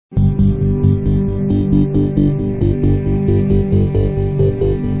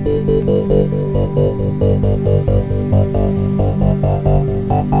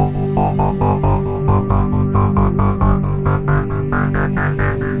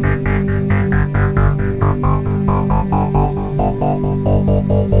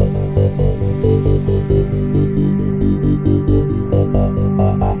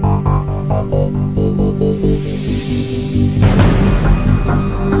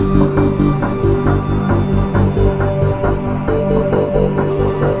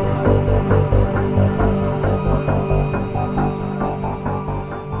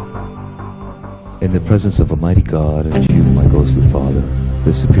presence of a mighty God and you, my ghostly father,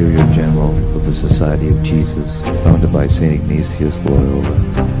 the Superior General of the Society of Jesus, founded by St. Ignatius Loyola,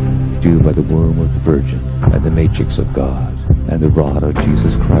 due by the womb of the Virgin, and the matrix of God, and the rod of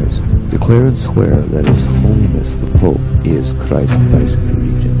Jesus Christ, declare and swear that His Holiness the Pope is Christ Viceroy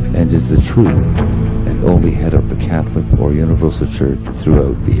Regent, and is the true and only head of the Catholic or Universal Church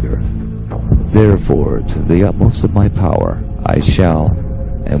throughout the earth. Therefore, to the utmost of my power, I shall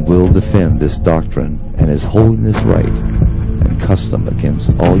and will defend this doctrine and His Holiness right and custom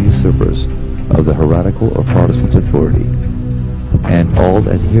against all usurpers of the heretical or Protestant authority, and all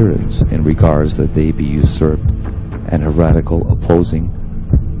adherents in regards that they be usurped and heretical, opposing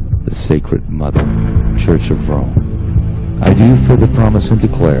the Sacred Mother, Church of Rome. I do further promise and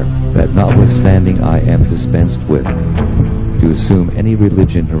declare that notwithstanding I am dispensed with to assume any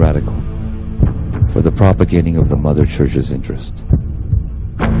religion heretical for the propagating of the Mother Church's interest,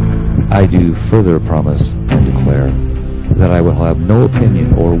 I do further promise and declare that I will have no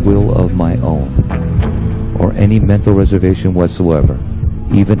opinion or will of my own, or any mental reservation whatsoever,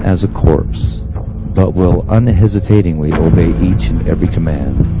 even as a corpse, but will unhesitatingly obey each and every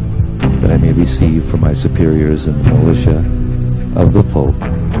command that I may receive from my superiors in the militia of the Pope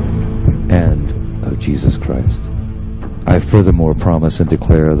and of Jesus Christ. I furthermore promise and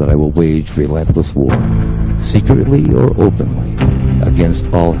declare that I will wage relentless war, secretly or openly,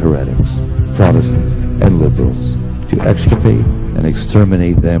 against all heretics, Protestants, and liberals, to extirpate and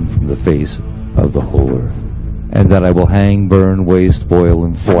exterminate them from the face of the whole earth, and that I will hang, burn, waste, boil,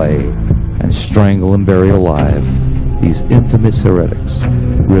 and flay, and strangle and bury alive these infamous heretics,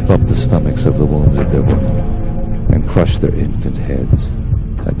 rip up the stomachs of the wombs of their women, and crush their infant heads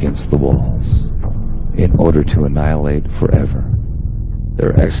against the walls, in order to annihilate forever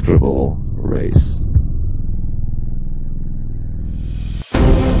their execrable race.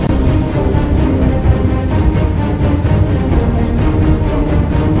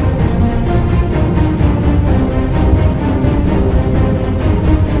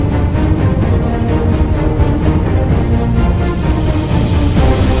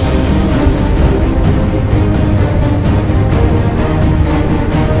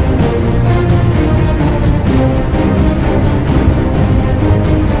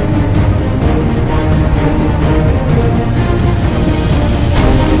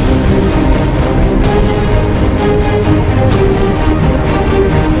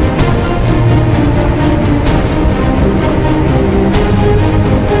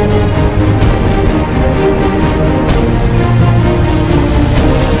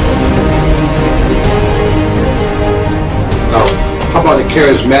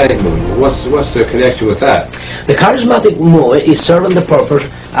 Charismatic movement. What's the connection with that? The charismatic movement is serving the purpose,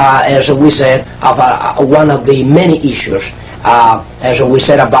 as we said, of one of the many issues. As we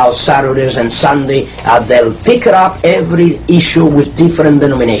said about Saturdays and Sunday, they'll pick up every issue with different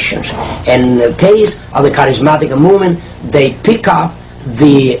denominations. In the case of the charismatic movement, they pick up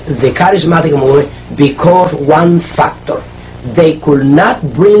the charismatic movement because one factor: they could not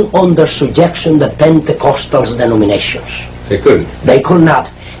bring under subjection the Pentecostal denominations. They couldn't. They could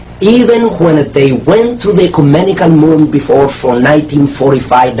not. Even when they went to the ecumenical movement before, from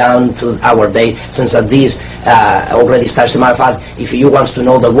 1945 down to our day, since this already starts. As a matter of fact, if you want to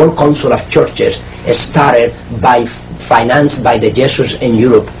know, the World Council of Churches started by financed by the Jesuits in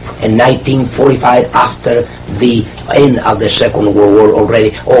Europe in 1945, after the end of the Second World War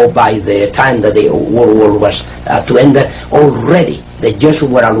already, or by the time that the World War was to end, already the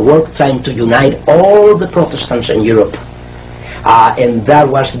Jesuits were at work trying to unite all the Protestants in Europe. And that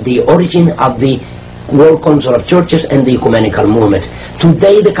was the origin of the World Council of Churches and the ecumenical movement.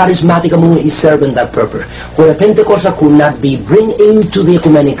 Today the charismatic movement is serving that purpose. Where the Pentecostal could not be bring into the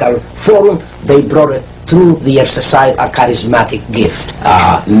ecumenical forum, they brought it through the exercise of charismatic gift.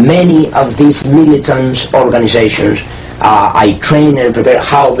 Many of these militant organizations, I train and prepare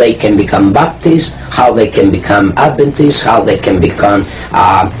how they can become Baptists, how they can become Adventists, how they can become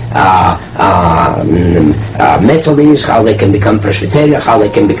Methodists, how they can become Presbyterian, how they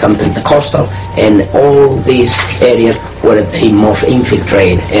can become Pentecostal, and all these areas where they must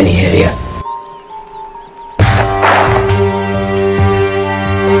infiltrate any area.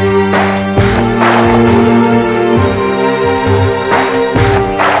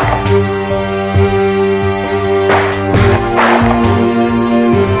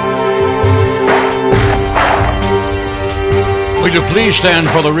 Would you please stand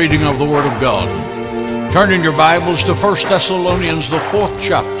for the reading of the Word of God? Turn in your Bibles to 1 Thessalonians, the 4th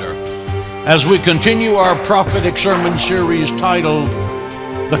chapter, as we continue our prophetic sermon series titled,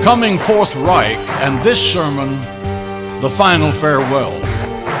 The Coming Fourth Reich, and this sermon, The Final Farewell.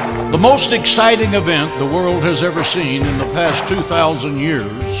 The most exciting event the world has ever seen in the past 2,000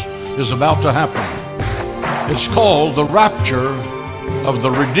 years is about to happen. It's called the rapture of the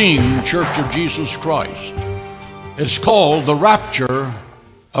redeemed Church of Jesus Christ. It's called the rapture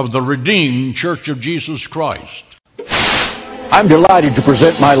of the redeemed Church of Jesus Christ. I'm delighted to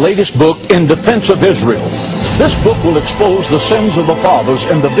present my latest book, In Defense of Israel. This book will expose the sins of the fathers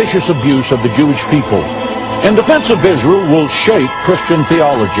and the vicious abuse of the Jewish people. In Defense of Israel will shake Christian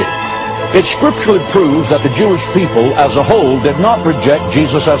theology. It scripturally proves that the Jewish people as a whole did not reject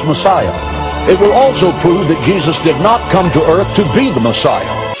Jesus as Messiah. It will also prove that Jesus did not come to earth to be the Messiah.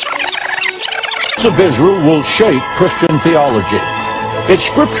 Defense of Israel will shake Christian theology. It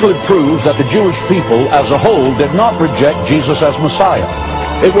scripturally proves that the Jewish people as a whole did not reject Jesus as Messiah.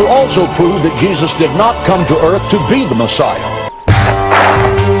 It will also prove that Jesus did not come to earth to be the Messiah.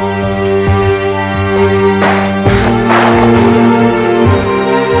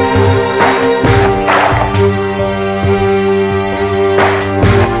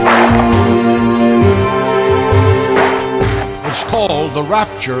 It's called the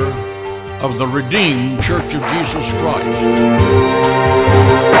rapture of the redeemed Church of Jesus Christ.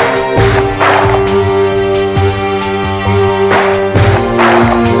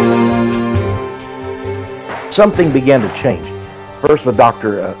 Something began to change. First with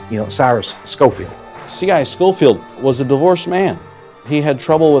Dr. Cyrus Scofield. C.I. Scofield was a divorced man. He had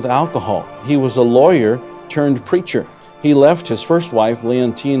trouble with alcohol. He was a lawyer turned preacher. He left his first wife,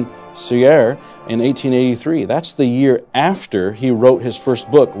 Leontine Suyer, in 1883. That's the year after he wrote his first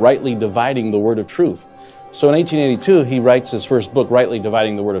book, Rightly Dividing the Word of Truth. So in 1882, he writes his first book, Rightly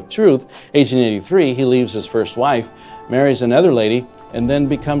Dividing the Word of Truth. 1883, he leaves his first wife, marries another lady, and then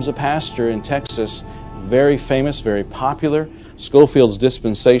becomes a pastor in Texas. Very famous, very popular. Scofield's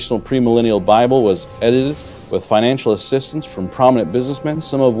dispensational premillennial Bible was edited with financial assistance from prominent businessmen,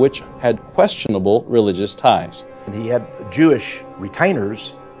 some of which had questionable religious ties. And he had Jewish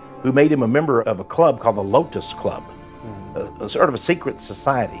retainers who made him a member of a club called the Lotus Club, a sort of a secret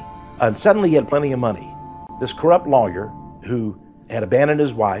society. And suddenly he had plenty of money. This corrupt lawyer who had abandoned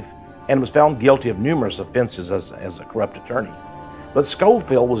his wife and was found guilty of numerous offenses as a corrupt attorney. But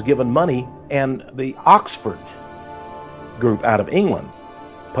Scofield was given money, and the Oxford group out of England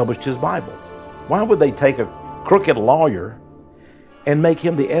published his Bible. Why would they take a crooked lawyer and make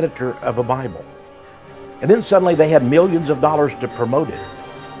him the editor of a Bible? And then suddenly they had millions of dollars to promote it.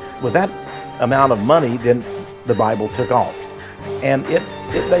 With that amount of money, then the Bible took off. And it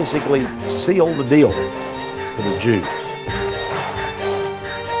basically sealed the deal for the Jews.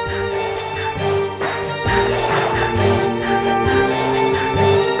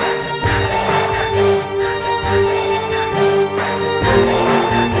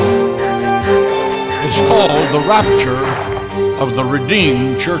 It's called the rapture of the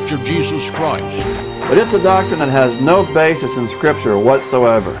redeemed Church of Jesus Christ. But it's a doctrine that has no basis in Scripture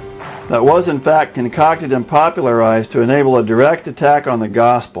whatsoever, that was in fact concocted and popularized to enable a direct attack on the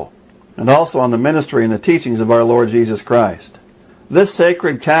gospel, and also on the ministry and the teachings of our Lord Jesus Christ. This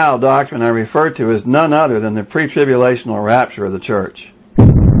sacred cow doctrine I refer to is none other than the pre-tribulational rapture of the church. For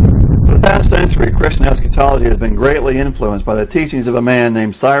the past century, Christian eschatology has been greatly influenced by the teachings of a man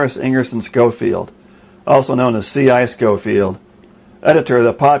named Cyrus Ingerson Scofield, also known as C.I. Scofield, editor of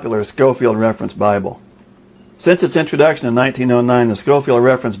the popular Scofield Reference Bible. Since its introduction in 1909, the Scofield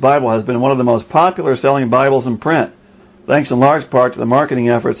Reference Bible has been one of the most popular selling Bibles in print, thanks in large part to the marketing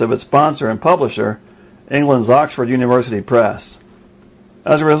efforts of its sponsor and publisher, England's Oxford University Press.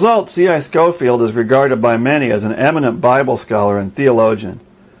 As a result, C.I. Scofield is regarded by many as an eminent Bible scholar and theologian,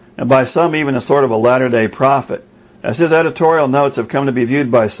 and by some even a sort of a latter-day prophet, as his editorial notes have come to be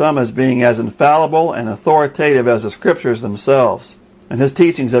viewed by some as being as infallible and authoritative as the Scriptures themselves, and his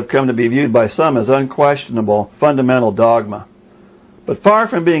teachings have come to be viewed by some as unquestionable fundamental dogma. But far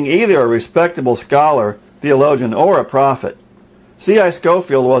from being either a respectable scholar, theologian, or a prophet, C.I.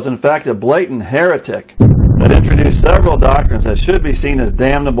 Scofield was in fact a blatant heretic that introduced several doctrines that should be seen as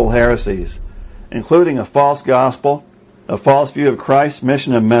damnable heresies, including a false gospel, a false view of Christ's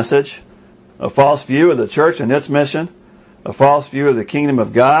mission and message, a false view of the church and its mission, a false view of the kingdom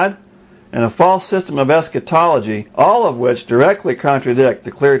of God, and a false system of eschatology, all of which directly contradict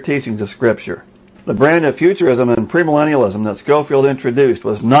the clear teachings of Scripture. The brand of futurism and premillennialism that Scofield introduced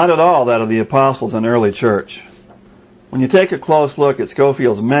was not at all that of the apostles and early church. When you take a close look at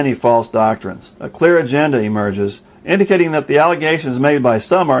Scofield's many false doctrines, a clear agenda emerges, indicating that the allegations made by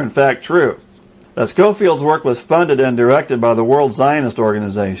some are in fact true. That Scofield's work was funded and directed by the World Zionist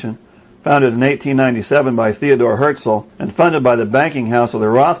Organization, founded in 1897 by Theodore Herzl and funded by the banking house of the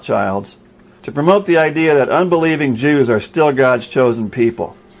Rothschilds, to promote the idea that unbelieving Jews are still God's chosen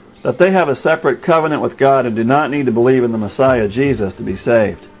people. that they have a separate covenant with God and do not need to believe in the Messiah Jesus to be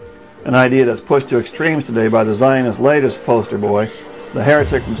saved. An idea that's pushed to extremes today by the Zionist latest poster boy, the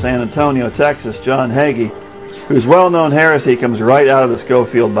heretic from San Antonio, Texas, John Hagee, whose well-known heresy comes right out of the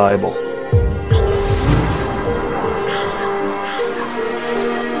Scofield Bible.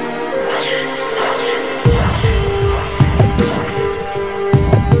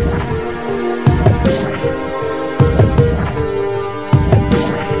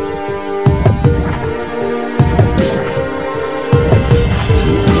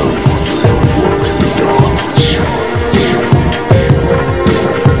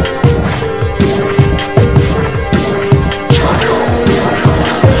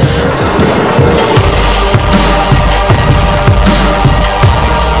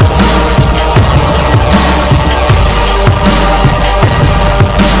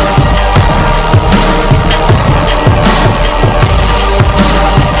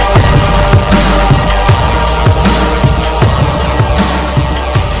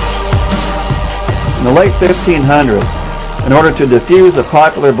 In the late 1500s, in order to diffuse the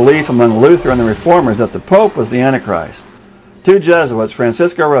popular belief among Luther and the Reformers that the Pope was the Antichrist, two Jesuits,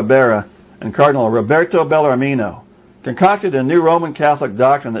 Francisco Ribera and Cardinal Roberto Bellarmino, concocted a new Roman Catholic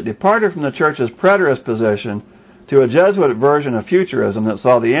doctrine that departed from the Church's preterist position to a Jesuit version of futurism that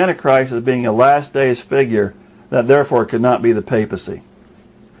saw the Antichrist as being a last days figure that therefore could not be the papacy.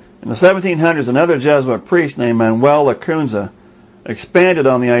 In the 1700s, another Jesuit priest named Manuel Lacunza expanded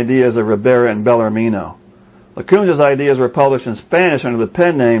on the ideas of Ribera and Bellarmino. Lacunza's ideas were published in Spanish under the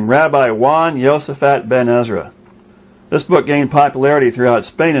pen name Rabbi Juan Josephat ben Ezra. This book gained popularity throughout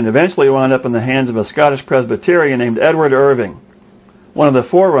Spain and eventually wound up in the hands of a Scottish Presbyterian named Edward Irving, one of the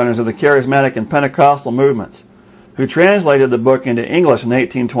forerunners of the charismatic and Pentecostal movements, who translated the book into English in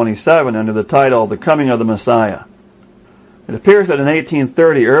 1827 under the title The Coming of the Messiah. It appears that in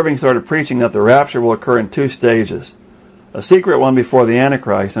 1830 Irving started preaching that the rapture will occur in two stages, a secret one before the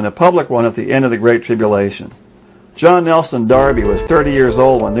Antichrist and a public one at the end of the Great Tribulation. John Nelson Darby was 30 years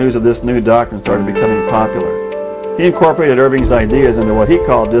old when news of this new doctrine started becoming popular. He incorporated Irving's ideas into what he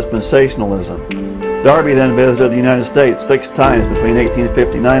called dispensationalism. Darby then visited the United States 6 times between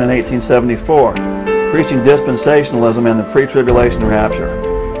 1859 and 1874, preaching dispensationalism and the pre-tribulation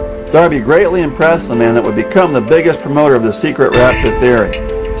rapture. Darby greatly impressed the man that would become the biggest promoter of the secret rapture theory,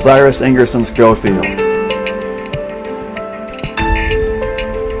 Cyrus Ingerson Scofield.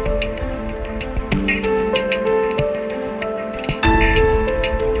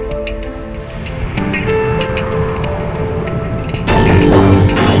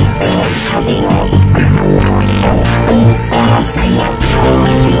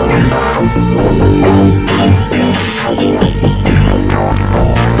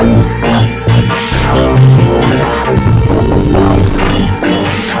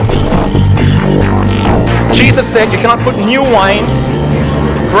 Jesus said you cannot put new wine,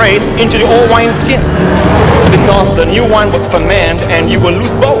 grace, into the old wine skin, because the new wine would ferment and you will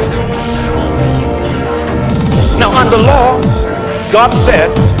lose both. Now under law, God said,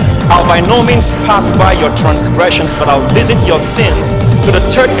 I'll by no means pass by your transgressions, but I'll visit your sins to the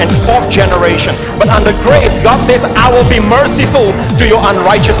 3rd and 4th generation. But under grace, God says, I will be merciful to your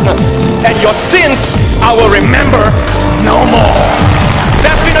unrighteousness, and your sins I will remember no more.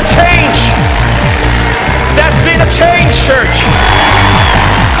 There's been a change. There's been a change, church.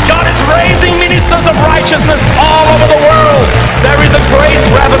 God is raising ministers of righteousness all over the world. There is a grace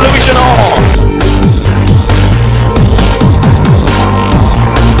revolution on.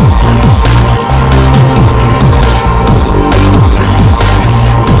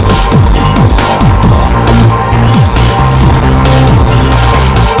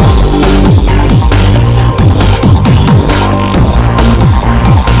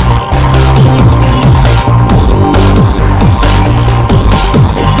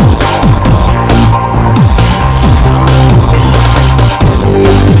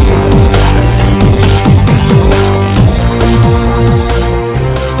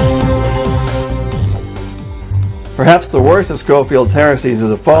 Perhaps the worst of Scofield's heresies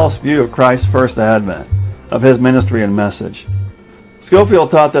is a false view of Christ's first advent, of his ministry and message. Scofield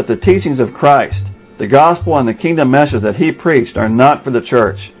taught that the teachings of Christ, the gospel and the kingdom message that he preached, are not for the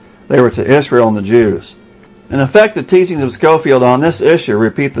church. They were to Israel and the Jews. In effect, the teachings of Scofield on this issue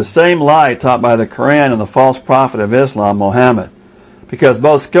repeat the same lie taught by the Quran and the false prophet of Islam, Muhammad, because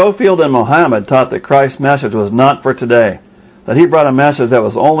both Scofield and Muhammad taught that Christ's message was not for today, that he brought a message that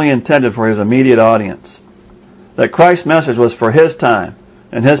was only intended for his immediate audience, that Christ's message was for his time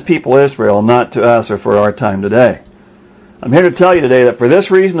and his people Israel, not to us or for our time today. I'm here to tell you today that for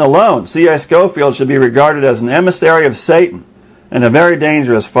this reason alone, C.I. Scofield should be regarded as an emissary of Satan and a very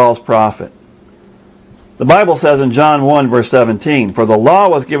dangerous false prophet. The Bible says in John 1 verse 17, "For the law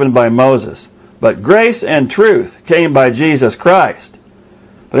was given by Moses, but grace and truth came by Jesus Christ."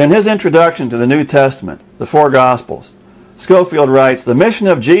 But in his introduction to the New Testament, the four Gospels, Scofield writes, "The mission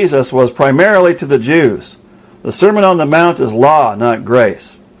of Jesus was primarily to the Jews. The Sermon on the Mount is law, not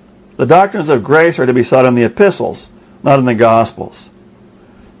grace. The doctrines of grace are to be sought in the epistles, not in the Gospels."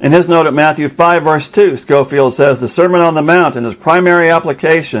 In his note at Matthew 5 verse 2, Scofield says, "The Sermon on the Mount in its primary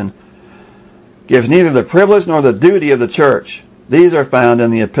application gives neither the privilege nor the duty of the church. These are found in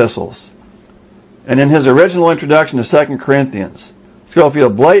the epistles." And in his original introduction to 2 Corinthians,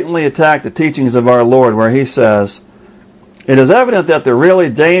 Scofield blatantly attacked the teachings of our Lord, where he says, "It is evident that the really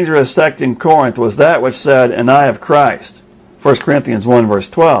dangerous sect in Corinth was that which said, 'And I of Christ.'" 1 Corinthians 1 verse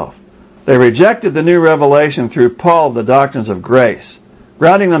 12. They rejected the new revelation through Paul of the doctrines of grace,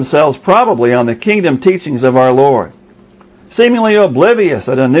 grounding themselves probably on the kingdom teachings of our Lord, seemingly oblivious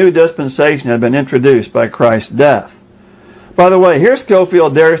that a new dispensation had been introduced by Christ's death. By the way, here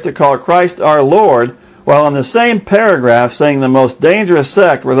Scofield dares to call Christ our Lord, while in the same paragraph saying the most dangerous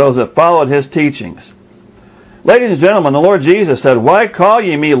sect were those that followed his teachings. Ladies and gentlemen, the Lord Jesus said, "Why call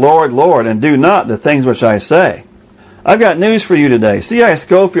ye me Lord, Lord, and do not the things which I say?" I've got news for you today. C.I.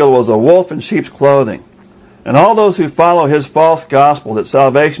 Scofield was a wolf in sheep's clothing. And all those who follow his false gospel that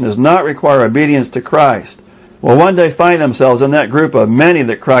salvation does not require obedience to Christ will one day find themselves in that group of many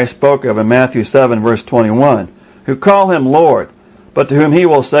that Christ spoke of in Matthew 7 verse 21, who call him Lord, but to whom he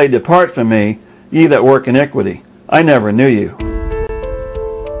will say, "Depart from me, ye that work iniquity. I never knew you."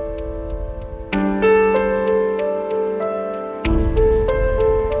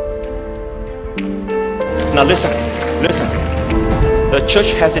 Now listen. The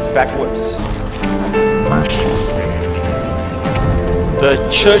church has it backwards. The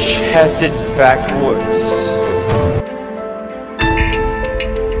church has it backwards.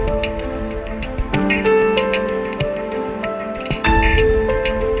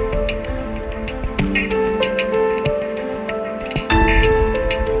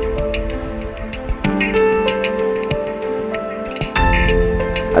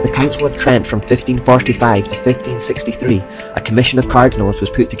 At the Council of Trent from 1545 to 1563, a commission of cardinals was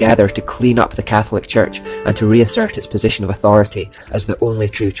put together to clean up the Catholic Church and to reassert its position of authority as the only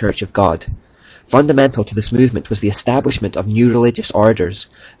true Church of God. Fundamental to this movement was the establishment of new religious orders.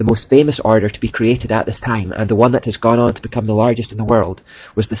 The most famous order to be created at this time, and the one that has gone on to become the largest in the world,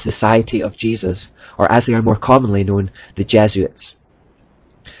 was the Society of Jesus, or as they are more commonly known, the Jesuits.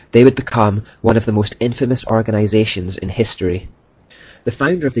 They would become one of the most infamous organizations in history. The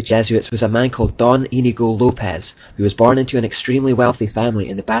founder of the Jesuits was a man called Don Inigo Lopez, who was born into an extremely wealthy family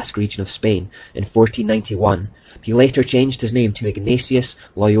in the Basque region of Spain in 1491. He later changed his name to Ignatius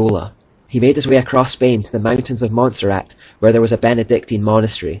Loyola. He made his way across Spain to the mountains of Montserrat, where there was a Benedictine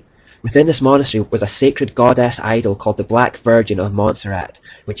monastery. Within this monastery was a sacred goddess idol called the Black Virgin of Montserrat,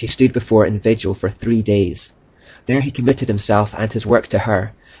 which he stood before in vigil for 3 days. There he committed himself and his work to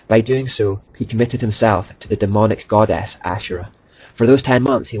her. By doing so, he committed himself to the demonic goddess Asherah. For those 10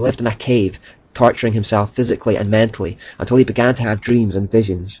 months he lived in a cave, torturing himself physically and mentally, until he began to have dreams and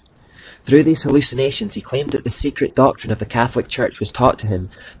visions. Through these hallucinations he claimed that the secret doctrine of the Catholic Church was taught to him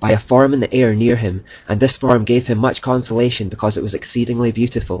by a form in the air near him, and this form gave him much consolation because it was exceedingly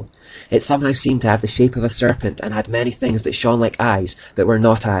beautiful. It somehow seemed to have the shape of a serpent, and had many things that shone like eyes, but were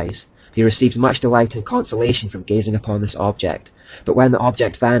not eyes. He received much delight and consolation from gazing upon this object, but when the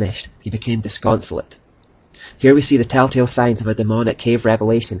object vanished, he became disconsolate. Here we see the telltale signs of a demonic cave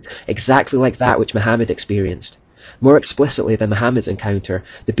revelation, exactly like that which Muhammad experienced. More explicitly than Muhammad's encounter,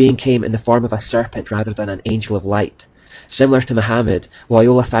 the being came in the form of a serpent rather than an angel of light. Similar to Muhammad,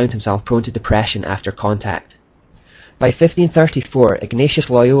 Loyola found himself prone to depression after contact. By 1534, Ignatius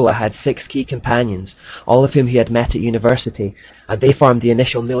Loyola had 6 key companions, all of whom he had met at university, and they formed the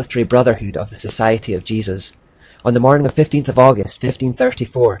initial military brotherhood of the Society of Jesus. On the morning of 15th of August,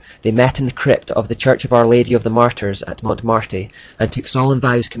 1534, they met in the crypt of the Church of Our Lady of the Martyrs at Montmartre, and took solemn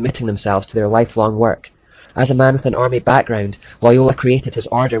vows committing themselves to their lifelong work. As a man with an army background, Loyola created his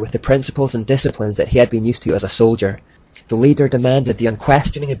order with the principles and disciplines that he had been used to as a soldier. The leader demanded the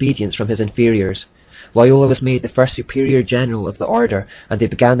unquestioning obedience from his inferiors. Loyola was made the first superior general of the order, and they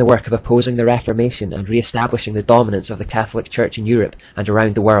began the work of opposing the Reformation and re-establishing the dominance of the Catholic Church in Europe and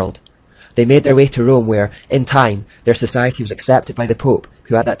around the world. They made their way to Rome where, in time, their society was accepted by the Pope,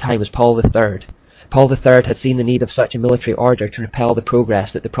 who at that time was Paul III. Paul III had seen the need of such a military order to repel the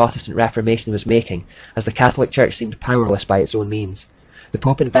progress that the Protestant Reformation was making, as the Catholic Church seemed powerless by its own means. The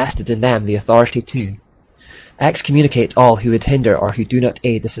Pope invested in them the authority to Excommunicate all who would hinder or who do not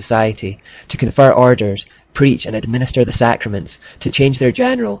aid the society, to confer orders, preach and administer the sacraments, to change their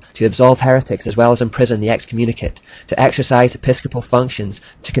general, to absolve heretics as well as imprison the excommunicate, to exercise episcopal functions,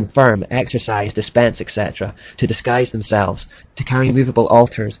 to confirm, exercise, dispense, etc., to disguise themselves, to carry movable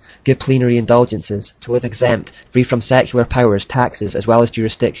altars, give plenary indulgences, to live exempt, free from secular powers, taxes, as well as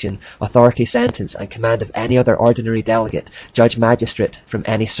jurisdiction, authority, sentence, and command of any other ordinary delegate, judge, magistrate, from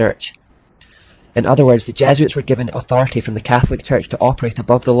any search. In other words, the Jesuits were given authority from the Catholic Church to operate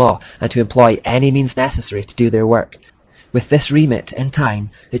above the law and to employ any means necessary to do their work. With this remit, in time,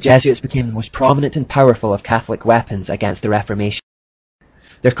 the Jesuits became the most prominent and powerful of Catholic weapons against the Reformation.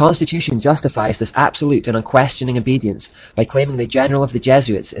 Their constitution justifies this absolute and unquestioning obedience by claiming the general of the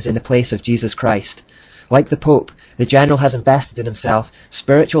Jesuits is in the place of Jesus Christ. Like the Pope, the general has invested in himself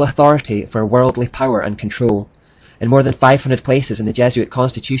spiritual authority for worldly power and control. In more than 500 places in the Jesuit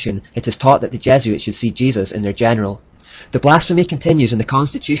constitution, it is taught that the Jesuits should see Jesus in their general. The blasphemy continues in the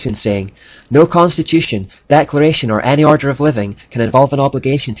constitution saying, "No constitution, declaration or any order of living can involve an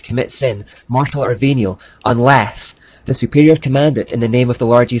obligation to commit sin, mortal or venial, unless the superior command it in the name of the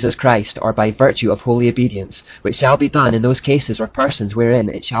Lord Jesus Christ, or by virtue of holy obedience, which shall be done in those cases or persons wherein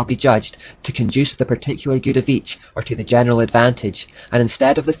it shall be judged to conduce to the particular good of each, or to the general advantage, and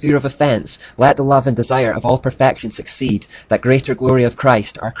instead of the fear of offence, let the love and desire of all perfection succeed, that greater glory of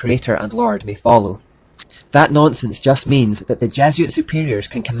Christ, our Creator and Lord, may follow." That nonsense just means that the Jesuit superiors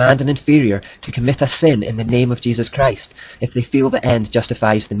can command an inferior to commit a sin in the name of Jesus Christ, if they feel the end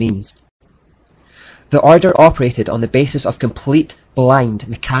justifies the means. The order operated on the basis of complete, blind,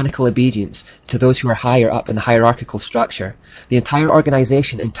 mechanical obedience to those who are higher up in the hierarchical structure. The entire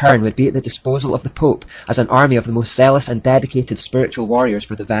organization in turn would be at the disposal of the Pope as an army of the most zealous and dedicated spiritual warriors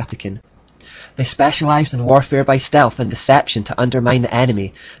for the Vatican. They specialized in warfare by stealth and deception to undermine the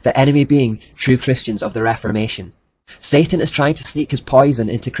enemy being true Christians of the Reformation. Satan is trying to sneak his poison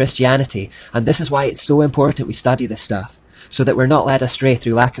into Christianity, and this is why it's so important we study this stuff, so that we're not led astray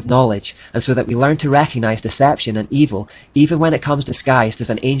through lack of knowledge, and so that we learn to recognize deception and evil, even when it comes disguised as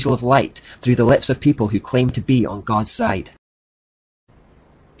an angel of light through the lips of people who claim to be on God's side.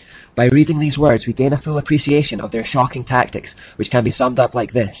 By reading these words, we gain a full appreciation of their shocking tactics, which can be summed up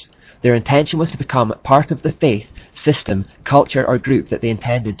like this. Their intention was to become part of the faith, system, culture, or group that they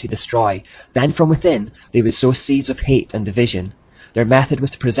intended to destroy. Then from within, they would sow seeds of hate and division. Their method was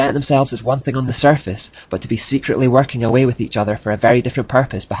to present themselves as one thing on the surface, but to be secretly working away with each other for a very different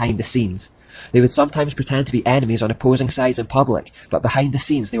purpose behind the scenes. They would sometimes pretend to be enemies on opposing sides in public, but behind the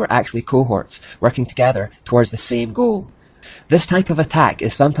scenes they were actually cohorts, working together towards the same goal. This type of attack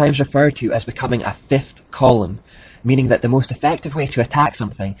is sometimes referred to as becoming a fifth column, meaning that the most effective way to attack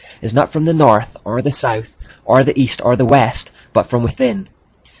something is not from the north, or the south, or the east, or the west, but from within.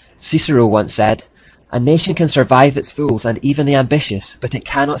 Cicero once said, "A nation can survive its fools and even the ambitious, but it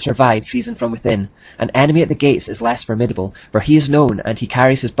cannot survive treason from within. An enemy at the gates is less formidable, for he is known and he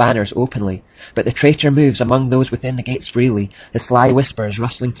carries his banners openly. But the traitor moves among those within the gates freely, his sly whispers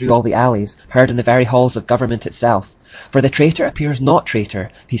rustling through all the alleys, heard in the very halls of government itself. For the traitor appears not traitor,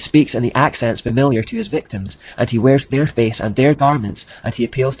 he speaks in the accents familiar to his victims, and he wears their face and their garments, and he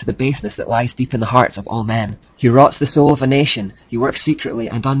appeals to the baseness that lies deep in the hearts of all men. He rots the soul of a nation, he works secretly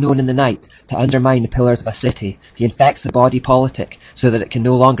and unknown in the night, to undermine the pillars of a city, he infects the body politic, so that it can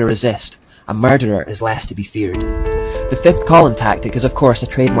no longer resist. A murderer is less to be feared." The fifth column tactic is of course a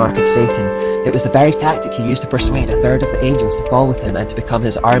trademark of Satan. It was the very tactic he used to persuade a third of the angels to fall with him and to become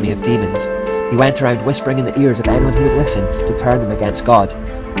his army of demons. He went around whispering in the ears of anyone who would listen to turn them against God.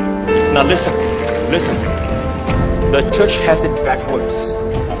 Now listen. The church has it backwards.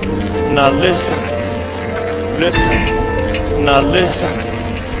 Now listen. Now listen.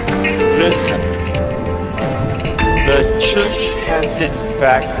 The church has it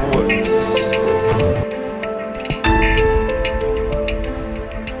backwards.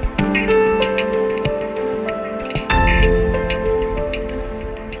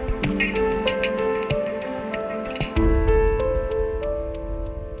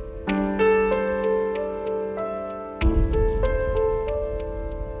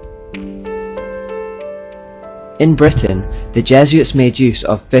 In Britain, the Jesuits made use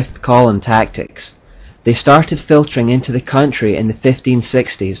of fifth column tactics. They started filtering into the country in the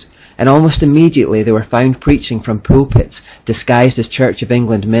 1560s, and almost immediately they were found preaching from pulpits disguised as Church of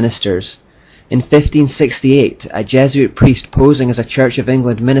England ministers. In 1568, a Jesuit priest posing as a Church of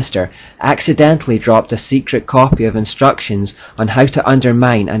England minister accidentally dropped a secret copy of instructions on how to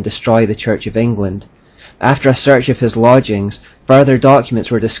undermine and destroy the Church of England. After a search of his lodgings, further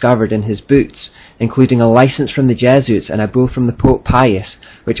documents were discovered in his boots, including a license from the Jesuits and a bull from the Pope Pius,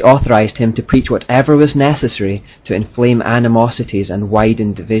 which authorized him to preach whatever was necessary to inflame animosities and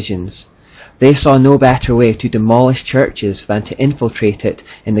widen divisions. They saw no better way to demolish churches than to infiltrate it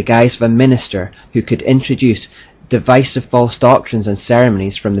in the guise of a minister who could introduce divisive false doctrines and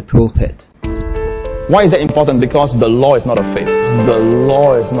ceremonies from the pulpit. Why is that important? Because the law is not of faith. The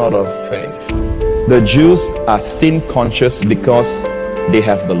law is not of faith. The Jews are sin conscious because they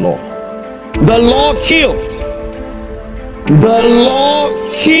have the law. The law kills. The law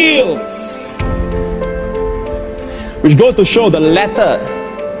kills. Which goes to show the letter,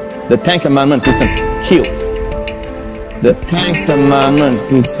 the Ten Commandments, listen, kills. The Ten Commandments,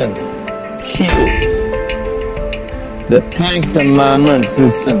 listen, kills. The Ten Commandments,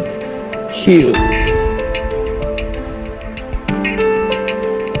 listen, kills.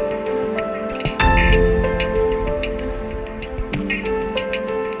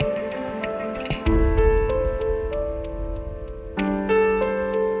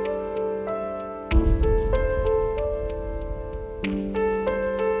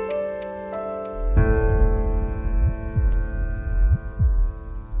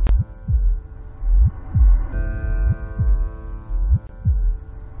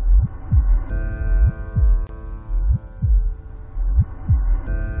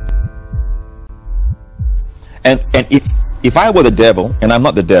 And if I were the devil, and I'm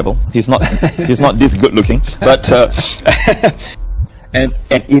not the devil, he's not this good looking, but and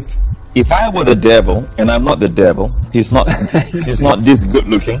if I were the devil, and I'm not the devil, he's not this good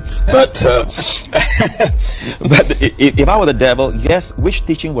looking, but but if I were the devil, yes, which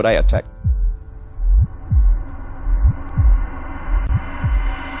teaching would I attack?